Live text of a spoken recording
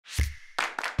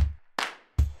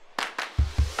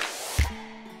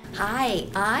Hi,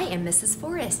 I am Mrs.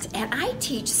 Forrest, and I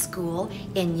teach school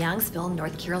in Youngsville,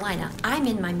 North Carolina. I'm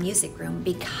in my music room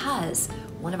because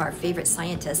one of our favorite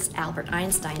scientists, Albert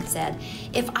Einstein, said,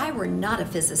 "If I were not a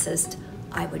physicist,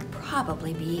 I would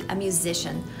probably be a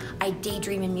musician. I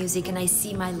daydream in music and I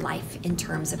see my life in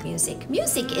terms of music."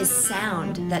 Music is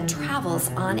sound that travels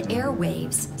on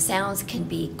airwaves. Sounds can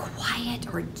be quiet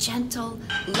or gentle,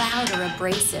 loud or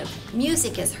abrasive.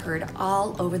 Music is heard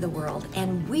all over the world,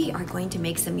 and we are going to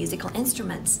make some musical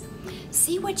instruments.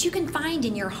 See what you can find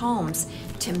in your homes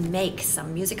to make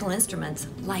some musical instruments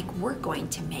like we're going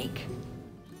to make.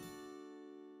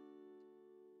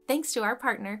 Thanks to our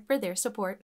partner for their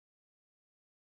support.